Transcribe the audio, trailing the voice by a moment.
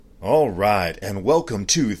All right, and welcome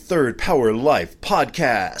to Third Power Life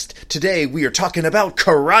Podcast. Today we are talking about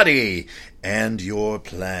karate and your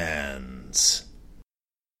plans.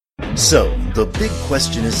 So, the big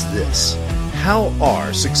question is this: how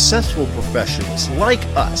are successful professionals like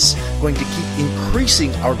us going to keep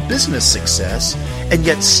increasing our business success and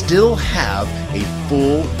yet still have a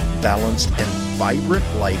full, balanced, and vibrant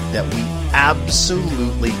life that we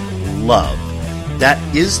absolutely love? That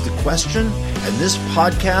is the question, and this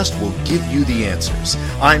podcast will give you the answers.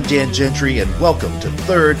 I'm Dan Gentry, and welcome to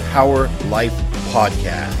Third Power Life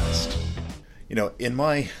Podcast. You know, in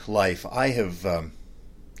my life, I have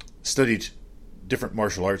studied different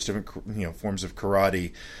martial arts, different forms of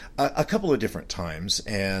karate, a couple of different times,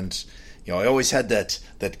 and I always had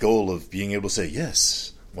that goal of being able to say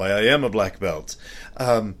yes, why I am a black belt,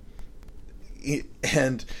 and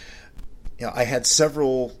I had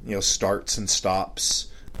several starts and stops.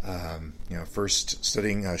 First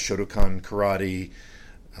studying Shotokan karate,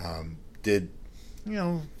 did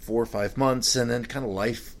 4 or 5 months, and then kind of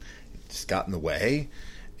life just got in the way,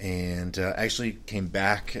 and actually came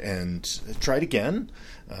back and tried again.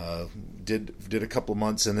 Did a couple of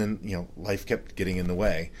months, and then life kept getting in the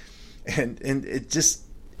way, and it just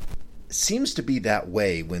seems to be that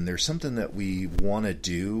way when there's something that we want to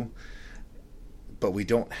do, but we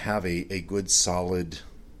don't have a good solid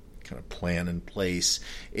kind of plan in place.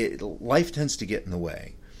 Life tends to get in the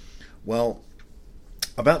way. Well,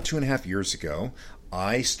 about 2.5 years ago,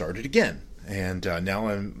 I started again. And now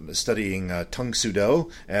I'm studying Tang Soo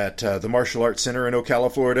Do at the Martial Arts Center in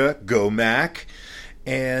Ocala, Florida. Go Mac!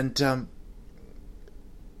 And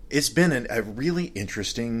it's been a really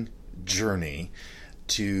interesting journey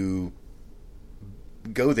to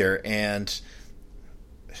go there. And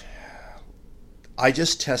I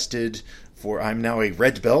just tested I'm now a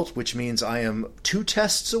red belt, which means I am 2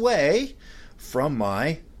 tests away from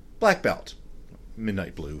my black belt.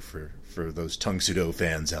 Midnight Blue for those Tang Soo Do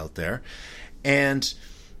fans out there. And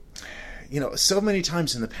so many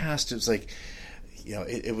times in the past it was like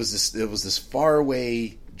it was this far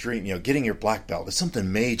away dream, getting your black belt. It's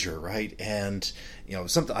something major, right? And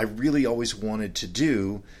something I really always wanted to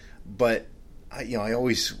do, but I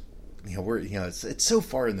always it's so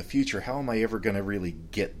far in the future. How am I ever going to really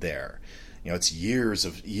get there? It's years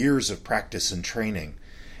of practice and training.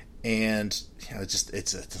 And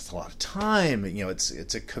it's a lot of time.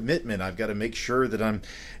 It's a commitment. I've got to make sure that I'm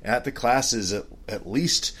at the classes at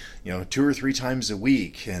least 2 or 3 times a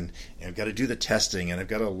week, and I've got to do the testing, and I've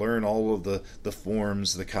got to learn all of the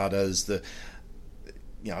forms, the katas,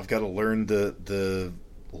 I've got to learn the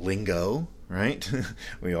lingo. Right?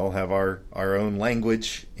 We all have our own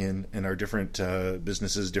language in our different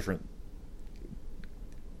businesses, different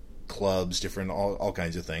clubs, different all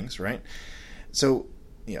kinds of things, right? So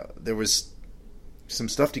there was some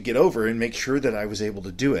stuff to get over and make sure that I was able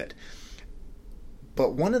to do it.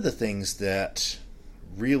 But one of the things that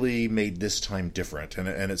really made this time different,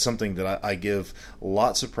 and it's something that I give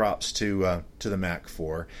lots of props to the MAC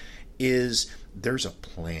for, is there's a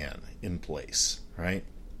plan in place, right?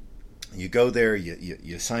 You go there,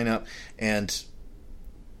 you sign up, and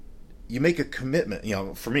you make a commitment.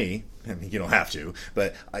 For me, I mean, you don't have to,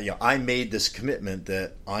 but I made this commitment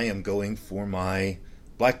that I am going for my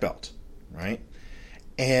black belt, right?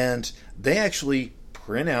 And they actually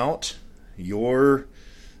print out your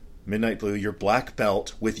Midnight Blue, your black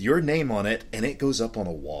belt with your name on it, and it goes up on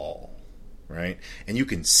a wall, right? And you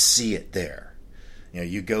can see it there.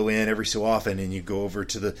 You go in every so often, and you go over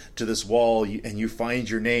to this wall, and you find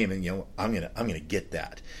your name, and I'm gonna get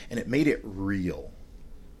that, and it made it real,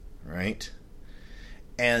 right?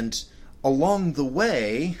 And along the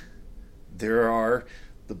way, there are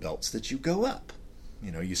the belts that you go up.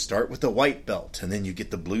 You start with the white belt, and then you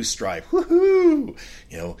get the blue stripe, woohoo!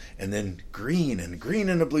 And then green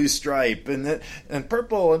and a blue stripe, and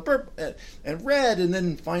purple and red, and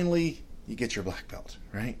then finally you get your black belt,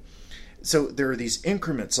 right? So there are these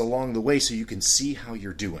increments along the way, so you can see how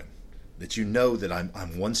you're doing. That that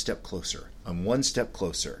I'm one step closer. I'm one step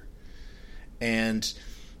closer, and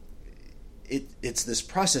it's this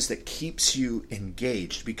process that keeps you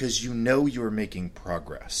engaged because you're making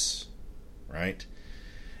progress, right?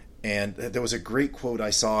 And there was a great quote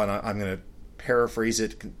I saw, and I'm going to paraphrase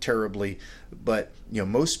it terribly, but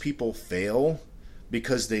most people fail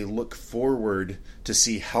because they look forward to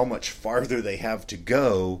see how much farther they have to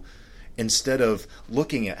go, instead of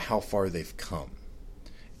looking at how far they've come.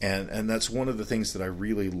 And that's one of the things that I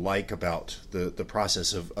really like about the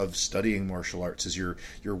process of studying martial arts is you're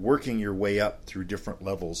working your way up through different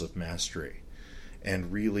levels of mastery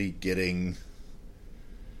and really getting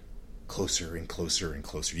closer and closer and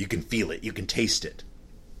closer. You can feel it. You can taste it.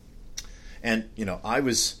 And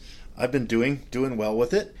I've been doing well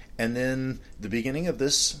with it. And then the beginning of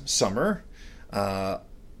this summer,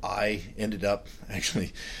 I ended up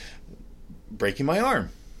actually breaking my arm,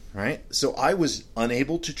 right? So I was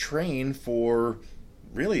unable to train for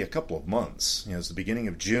really a couple of months. It's the beginning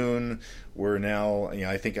of June. We're now,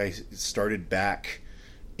 I think I started back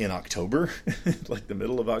in October, like the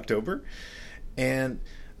middle of October. But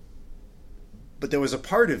there was a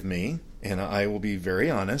part of me, and I will be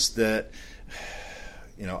very honest, that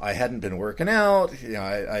I hadn't been working out.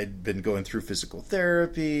 I'd been going through physical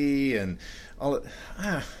therapy and all.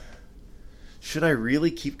 Should I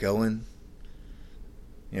really keep going?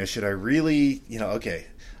 Should I really? Okay,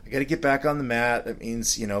 I got to get back on the mat. That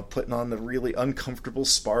means putting on the really uncomfortable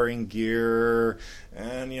sparring gear,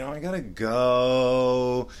 and I got to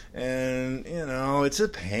go, and it's a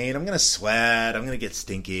pain. I'm gonna sweat. I'm gonna get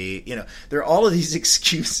stinky. There are all of these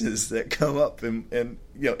excuses that come up in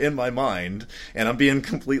my mind, and I'm being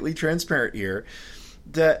completely transparent here.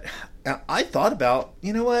 That I thought about.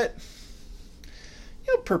 What?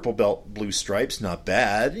 Purple belt, blue stripes, not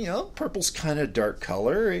bad. Purple's kind of dark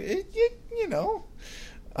color.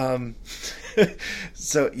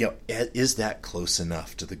 So, is that close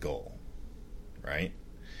enough to the goal? Right?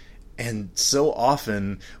 And so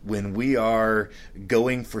often when we are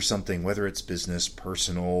going for something, whether it's business,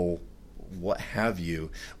 personal, what have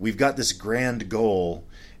you, we've got this grand goal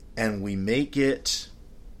and we make it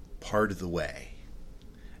part of the way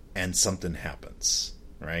and something happens,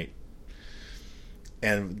 right?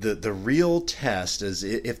 And the real test is,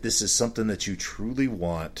 if this is something that you truly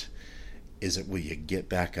want, is it will you get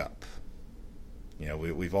back up?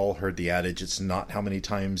 We've all heard the adage, it's not how many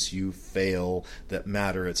times you fail that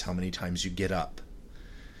matter, it's how many times you get up.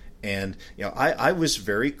 And I was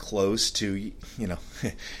very close to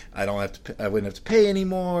I wouldn't have to pay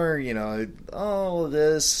anymore, all of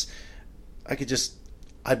this.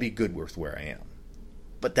 I'd be good with where I am.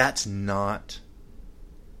 But that's not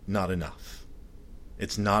enough.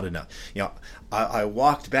 It's not enough. I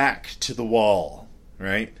walked back to the wall,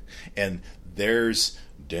 right? And there's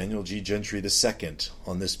Daniel G. Gentry II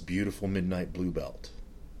on this beautiful midnight blue belt.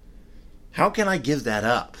 How can I give that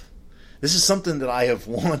up? This is something that I have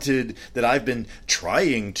wanted, that I've been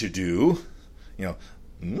trying to do.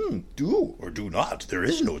 Do or do not. There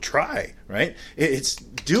is no try, right? It's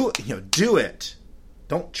do it.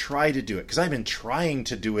 Don't try to do it. Because I've been trying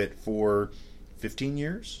to do it for 15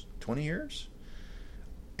 years, 20 years.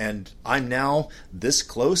 And I'm now this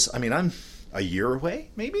close. I mean, I'm a year away,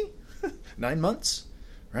 maybe 9 months,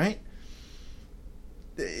 right?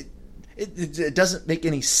 It doesn't make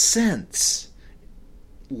any sense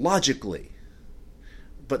logically,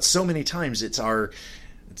 but so many times it's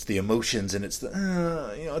the emotions, and it's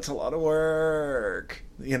it's a lot of work.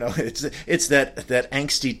 It's that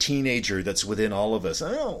angsty teenager that's within all of us.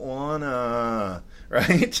 I don't wanna,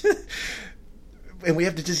 right? And we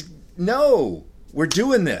have to just know. We're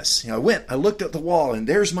doing this. I looked at the wall, and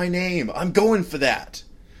there's my name. I'm going for that.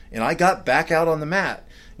 And I got back out on the mat.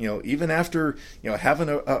 Even after, having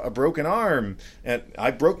a broken arm, and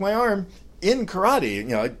I broke my arm in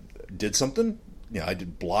karate. I did something. I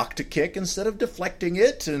did block to kick instead of deflecting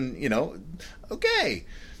it, and okay.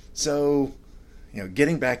 So,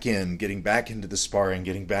 getting back into the sparring,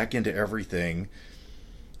 getting back into everything.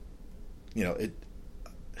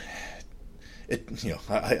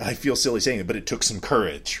 I feel silly saying it, but it took some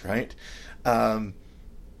courage, right?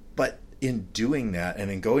 But in doing that, and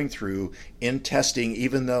in going through, in testing,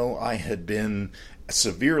 even though I had been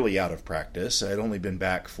severely out of practice, I had only been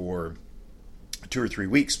back for 2 or 3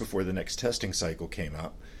 weeks before the next testing cycle came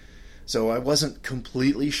up. So I wasn't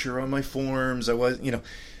completely sure on my forms.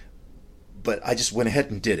 But I just went ahead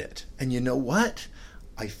and did it. And you know what?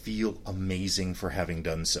 I feel amazing for having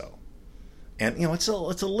done so. And, it's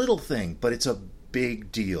a little thing, but it's a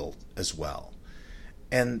big deal as well.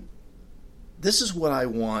 And this is what I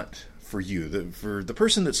want for you, for the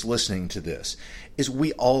person that's listening to this, is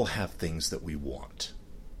we all have things that we want,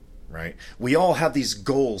 right? We all have these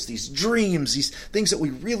goals, these dreams, these things that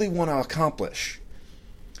we really want to accomplish.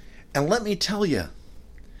 And let me tell you,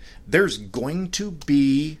 there's going to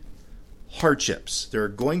be hardships. There are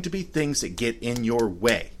going to be things that get in your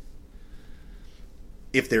way.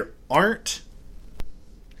 If there aren't,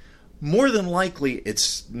 more than likely,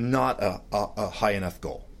 it's not a high enough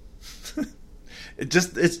goal.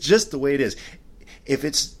 It's just the way it is. If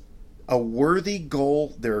it's a worthy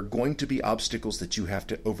goal, there are going to be obstacles that you have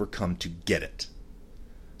to overcome to get it.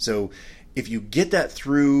 So if you get that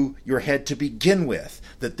through your head to begin with,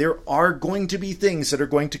 that there are going to be things that are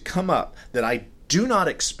going to come up that I do not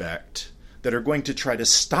expect, that are going to try to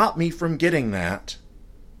stop me from getting that,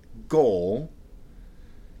 goal,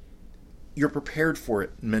 you're prepared for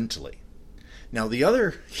it mentally. Now, the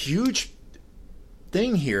other huge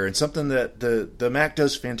thing here, and something that the Mac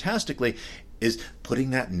does fantastically, is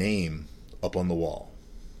putting that name up on the wall,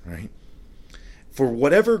 right? For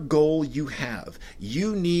whatever goal you have,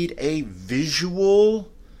 you need a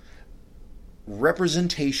visual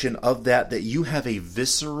representation of that you have a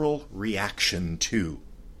visceral reaction to,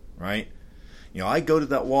 right? I go to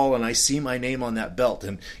that wall and I see my name on that belt,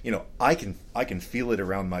 and I can feel it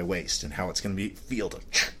around my waist and how it's going to feel to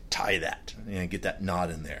tie that and get that knot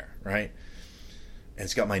in there, right? And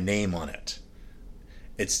it's got my name on it.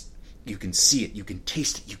 You can see it, you can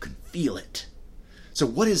taste it, you can feel it. So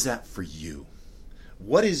what is that for you?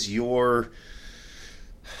 What is your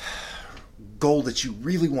goal that you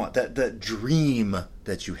really want, that dream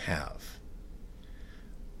that you have?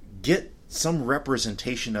 Get some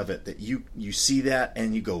representation of it that you see that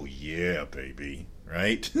and you go, yeah, baby,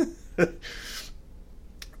 right?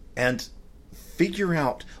 And figure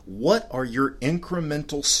out, what are your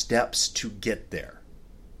incremental steps to get there?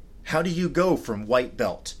 How do you go from white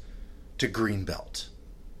belt to green belt?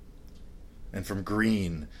 And from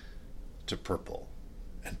green to purple?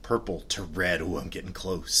 And purple to red? Oh, I'm getting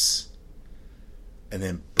close. And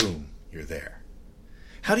then boom, you're there.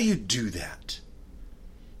 How do you do that?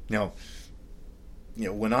 Now,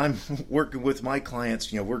 when I'm working with my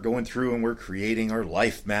clients, we're going through and we're creating our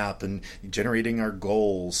life map and generating our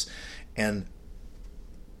goals. And,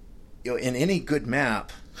 in any good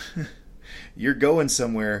map, you're going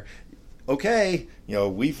somewhere. Okay,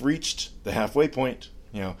 we've reached the halfway point.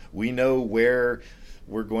 We know where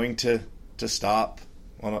we're going to stop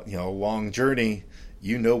on a long journey.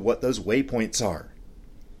 You know what those waypoints are.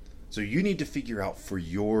 So you need to figure out for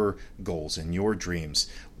your goals and your dreams,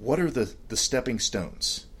 what are the stepping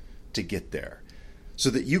stones to get there? So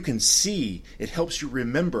that you can see, it helps you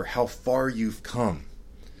remember how far you've come.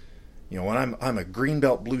 When I'm a green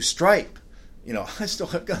belt, blue stripe, I still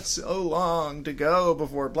have got so long to go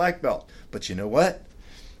before black belt. But you know what?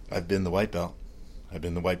 I've been the white belt. I've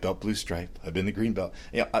been the white belt, blue stripe. I've been the green belt.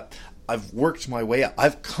 I've worked my way up.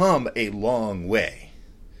 I've come a long way.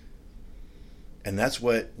 And that's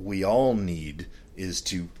what we all need, is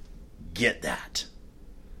to get that.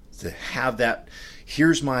 To have that.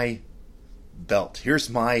 Here's my belt. Here's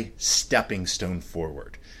my stepping stone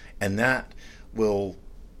forward. And that will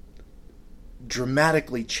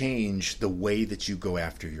dramatically change the way that you go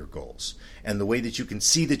after your goals and the way that you can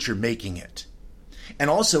see that you're making it. And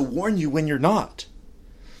also warn you when you're not.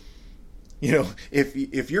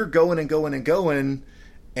 If you're going and going and going,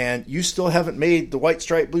 and you still haven't made the white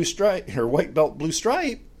stripe, blue stripe, or white belt, blue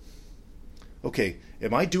stripe, okay,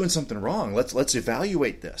 am I doing something wrong? Let's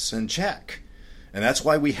evaluate this and check. And that's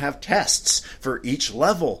why we have tests for each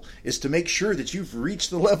level, is to make sure that you've reached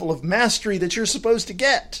the level of mastery that you're supposed to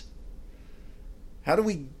get. How do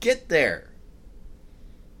we get there?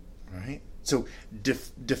 All right? So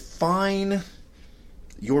define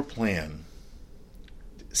your plan.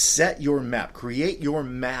 Set your map. Create your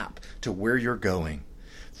map to where you're going.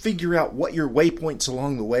 Figure out what your waypoints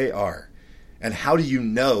along the way are, and how do you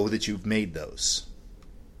know that you've made those.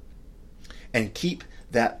 And keep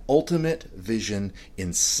that ultimate vision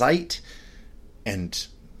in sight and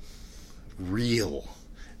real.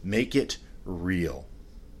 Make it real.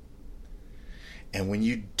 And when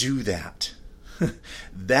you do that,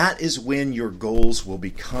 that is when your goals will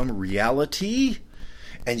become reality,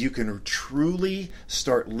 and you can truly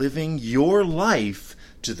start living your life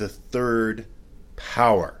to the third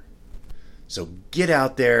power. So get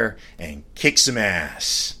out there and kick some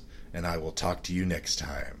ass, and I will talk to you next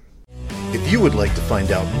time. If you would like to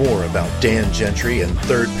find out more about Dan Gentry and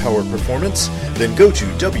Third Power Performance, then go to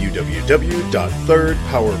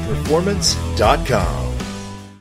www.thirdpowerperformance.com.